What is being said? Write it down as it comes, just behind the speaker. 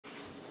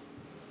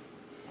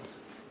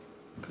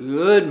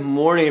Good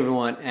morning,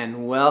 everyone,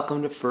 and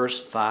welcome to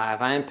First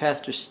Five. I am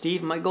Pastor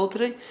Steve. My goal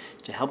today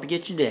is to help you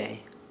get your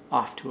day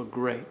off to a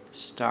great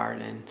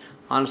start. And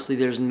honestly,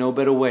 there's no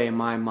better way in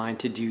my mind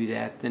to do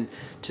that than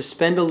to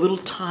spend a little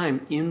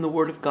time in the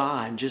Word of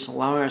God, just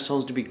allowing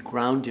ourselves to be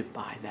grounded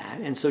by that.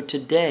 And so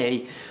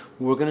today,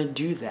 we're going to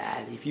do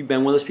that. If you've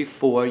been with us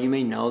before, you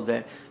may know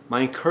that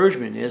my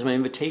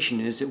invitation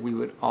is that we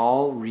would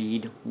all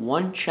read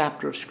one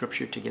chapter of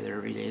Scripture together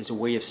every day as a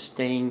way of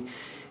staying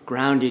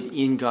grounded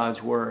in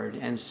God's Word.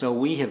 And so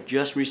we have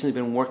just recently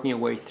been working our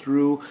way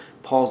through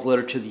Paul's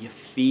letter to the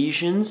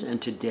Ephesians,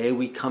 and today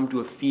we come to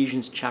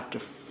Ephesians chapter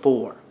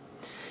 4.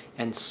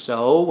 And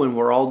so when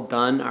we're all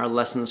done our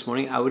lesson this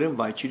morning, I would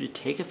invite you to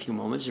take a few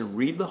moments and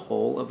read the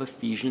whole of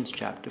Ephesians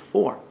chapter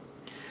 4.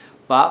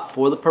 But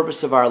for the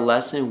purpose of our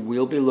lesson,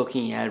 we'll be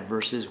looking at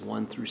verses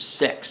 1 through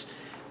 6.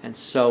 And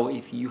so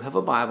if you have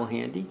a Bible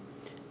handy,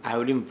 I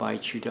would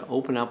invite you to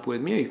open up with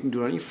me, or you can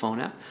do it on your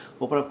phone app.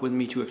 Open up with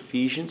me to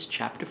Ephesians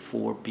chapter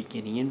 4,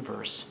 beginning in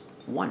verse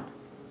 1.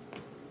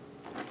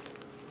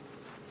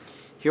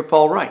 Here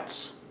Paul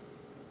writes,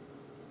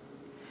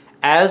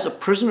 "As a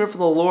prisoner for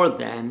the Lord,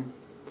 then,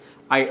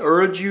 I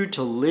urge you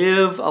to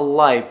live a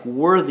life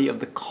worthy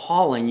of the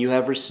calling you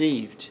have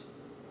received.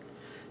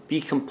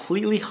 Be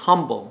completely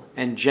humble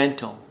and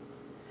gentle.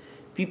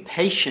 Be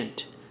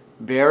patient,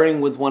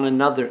 bearing with one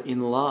another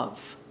in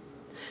love.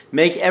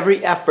 Make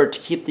every effort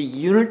to keep the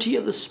unity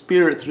of the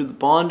Spirit through the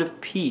bond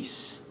of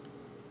peace.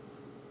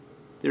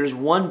 There is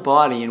one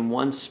body and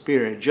one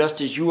Spirit, just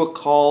as you were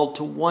called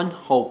to one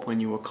hope when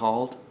you were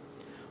called.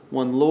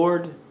 One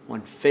Lord,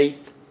 one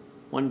faith,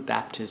 one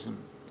baptism.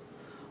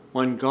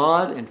 One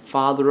God and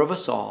Father of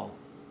us all,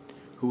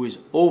 who is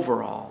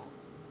over all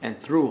and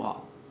through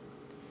all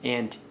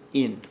and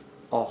in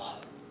all."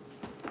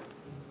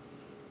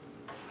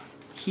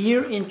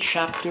 Here in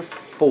chapter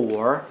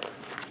 4,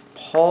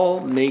 Paul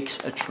makes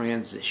a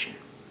transition.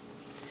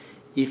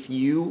 If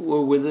you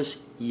were with us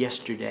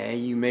yesterday,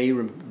 you may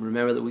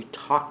remember that we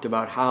talked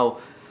about how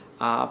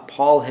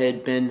Paul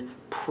had been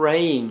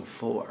praying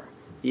for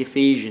the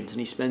Ephesians, and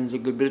he spends a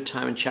good bit of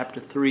time in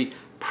chapter 3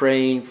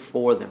 praying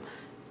for them.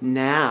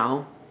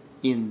 Now,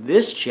 in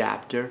this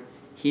chapter,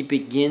 he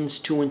begins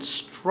to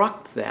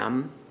instruct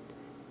them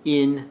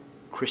in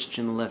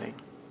Christian living.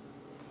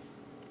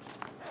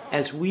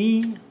 As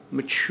we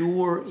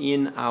mature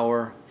in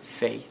our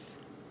faith,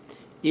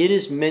 it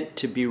is meant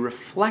to be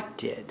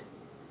reflected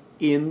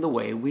in the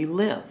way we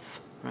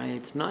live, right?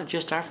 It's not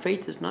just, our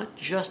faith is not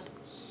just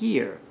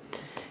here.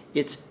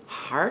 It's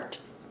heart,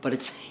 but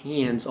it's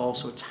hands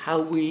also. It's how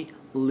we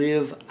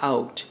live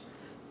out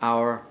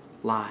our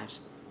lives.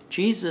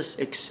 Jesus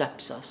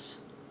accepts us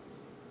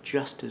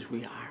just as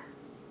we are.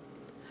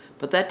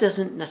 But that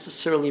doesn't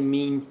necessarily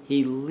mean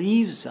he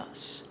leaves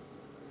us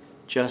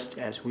just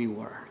as we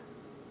were.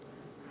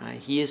 Right?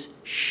 He is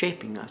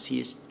shaping us. He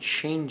is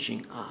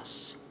changing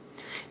us.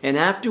 And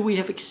after we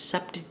have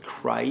accepted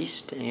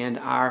Christ and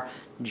are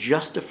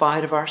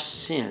justified of our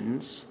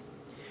sins,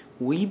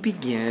 we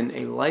begin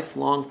a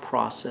lifelong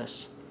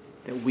process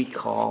that we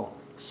call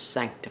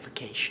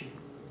sanctification.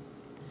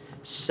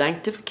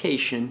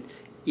 Sanctification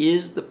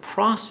is the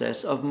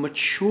process of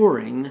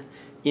maturing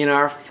in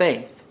our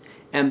faith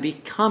and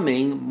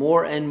becoming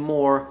more and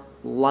more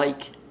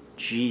like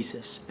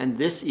Jesus. And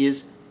this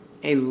is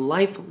a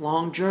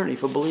lifelong journey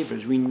for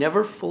believers. We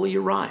never fully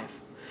arrive.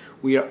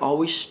 We are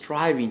always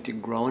striving to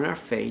grow in our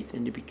faith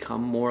and to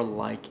become more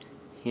like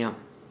him.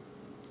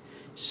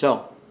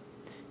 So,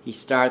 Paul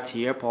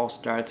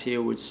starts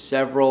here with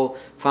several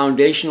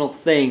foundational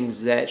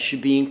things that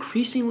should be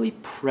increasingly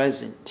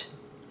present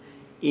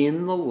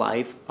in the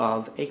life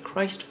of a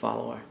Christ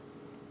follower.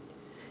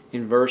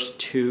 In verse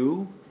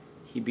 2,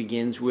 he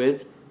begins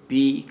with,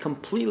 "Be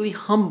completely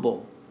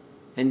humble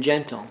and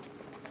gentle."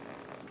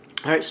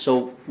 All right,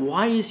 so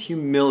why is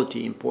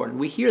humility important?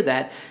 We hear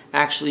that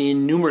actually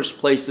in numerous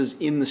places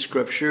in the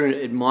Scripture,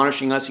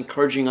 admonishing us,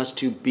 encouraging us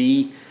to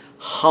be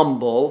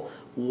humble.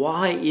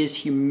 Why is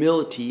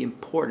humility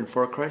important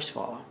for a Christ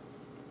follower?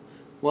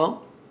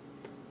 Well,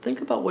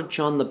 think about what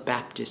John the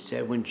Baptist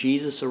said when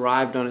Jesus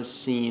arrived on the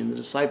scene.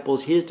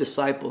 His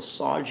disciples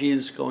saw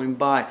Jesus going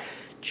by.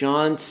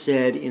 John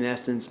said, in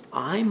essence,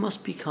 "I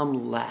must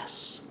become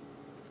less,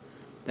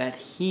 that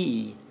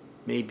he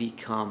may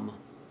become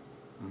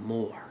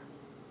more."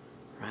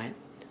 Right?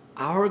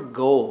 Our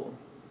goal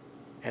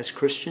as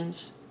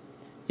Christians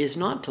is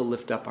not to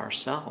lift up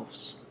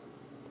ourselves.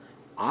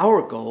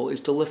 Our goal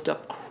is to lift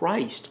up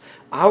Christ.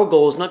 Our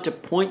goal is not to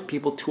point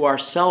people to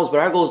ourselves, but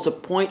our goal is to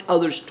point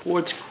others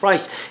towards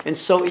Christ. And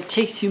so it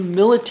takes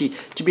humility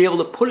to be able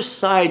to put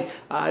aside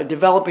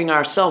developing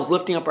ourselves,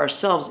 lifting up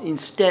ourselves,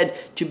 instead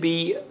to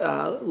be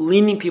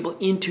leaning people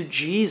into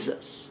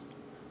Jesus.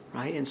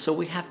 Right? And so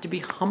we have to be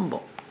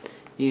humble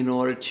in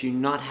order to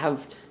not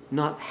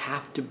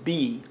have to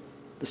be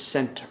the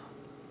center,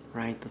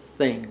 right? The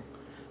thing,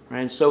 right?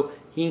 And so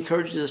he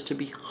encourages us to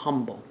be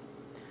humble.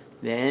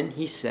 Then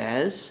he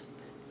says,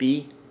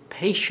 be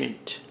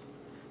patient,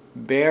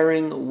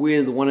 bearing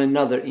with one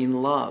another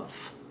in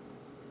love.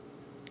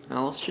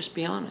 Now let's just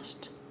be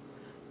honest.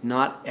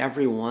 Not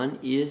everyone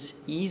is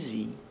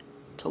easy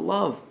to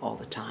love all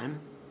the time.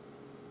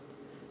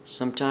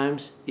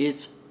 Sometimes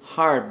it's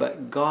hard,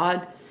 but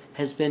God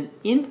has been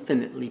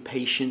infinitely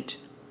patient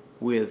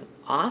with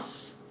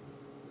us,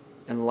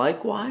 and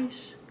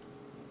likewise,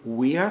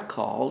 we are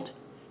called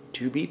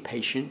to be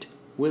patient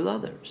with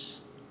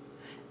others.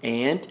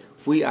 And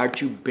we are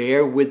to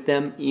bear with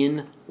them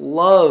in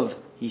love,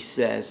 he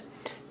says.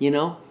 You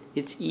know,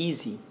 it's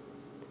easy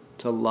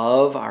to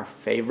love our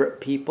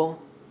favorite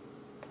people,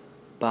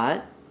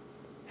 but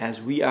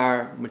as we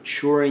are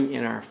maturing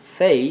in our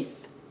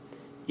faith,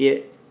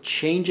 it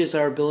changes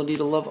our ability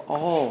to love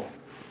all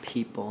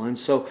people. And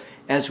so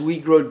as we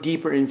grow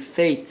deeper in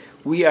faith,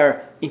 we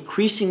are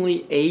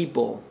increasingly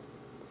able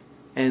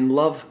and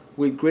love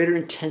with greater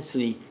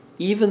intensity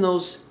even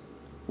those,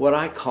 what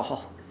I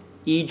call,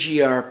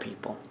 EGR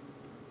people,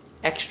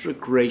 extra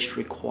grace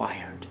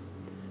required.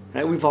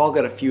 Right? We've all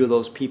got a few of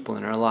those people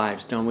in our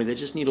lives, don't we? They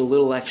just need a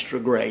little extra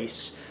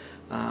grace.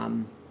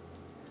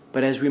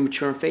 But as we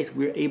mature in faith,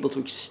 we're able to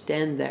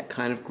extend that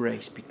kind of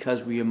grace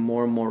because we are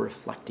more and more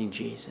reflecting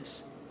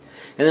Jesus.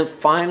 And then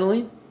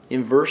finally,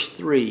 in verse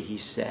 3, he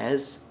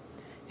says,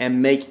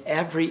 and make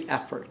every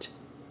effort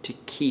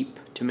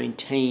to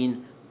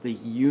maintain the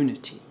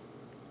unity.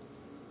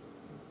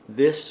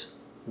 This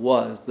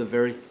was the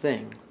very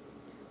thing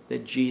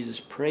that Jesus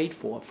prayed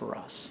for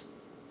us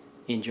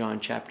in John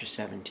chapter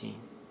 17.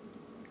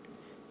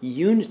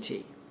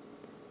 Unity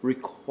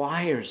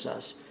requires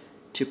us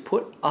to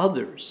put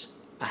others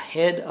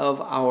ahead of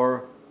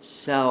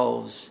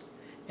ourselves.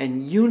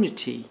 And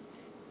unity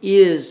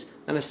is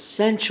an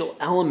essential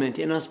element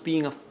in us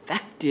being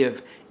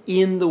effective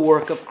in the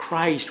work of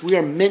Christ. We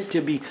are meant to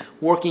be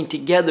working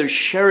together,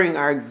 sharing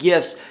our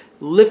gifts,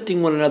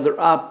 lifting one another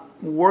up,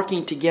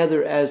 working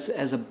together as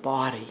a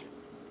body.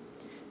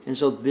 And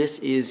so this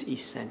is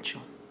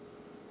essential.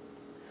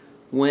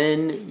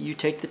 When you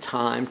take the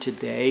time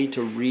today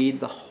to read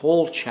the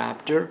whole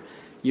chapter,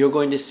 you're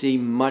going to see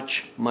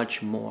much,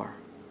 much more.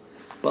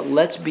 But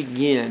let's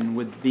begin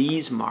with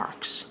these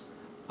marks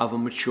of a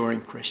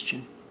maturing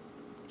Christian: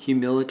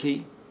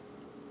 humility,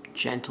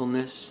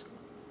 gentleness,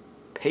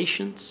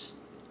 patience,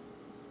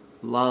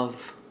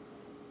 love,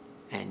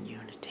 and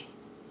unity.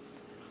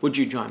 Would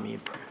you join me in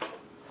prayer?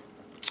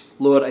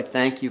 Lord, I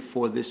thank you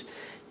for this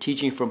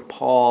teaching from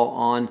Paul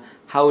on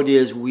how it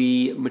is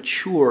we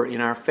mature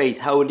in our faith,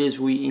 how it is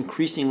we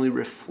increasingly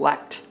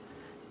reflect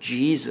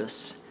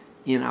Jesus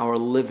in our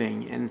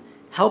living. And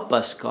help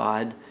us,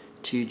 God,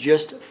 to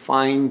just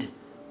find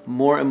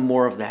more and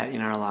more of that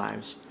in our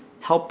lives.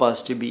 Help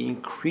us to be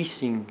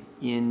increasing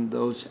in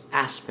those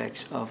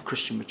aspects of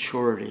Christian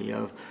maturity,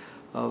 of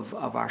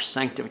our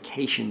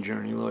sanctification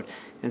journey, Lord.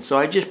 And so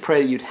I just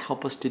pray that you'd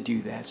help us to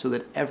do that so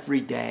that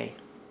every day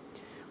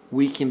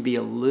we can be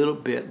a little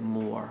bit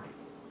more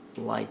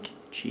like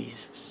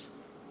Jesus.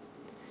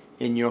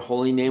 In your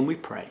holy name we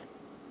pray.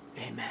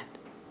 Amen.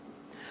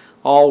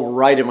 All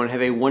right, everyone,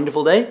 have a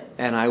wonderful day,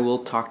 and I will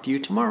talk to you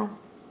tomorrow.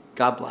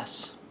 God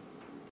bless.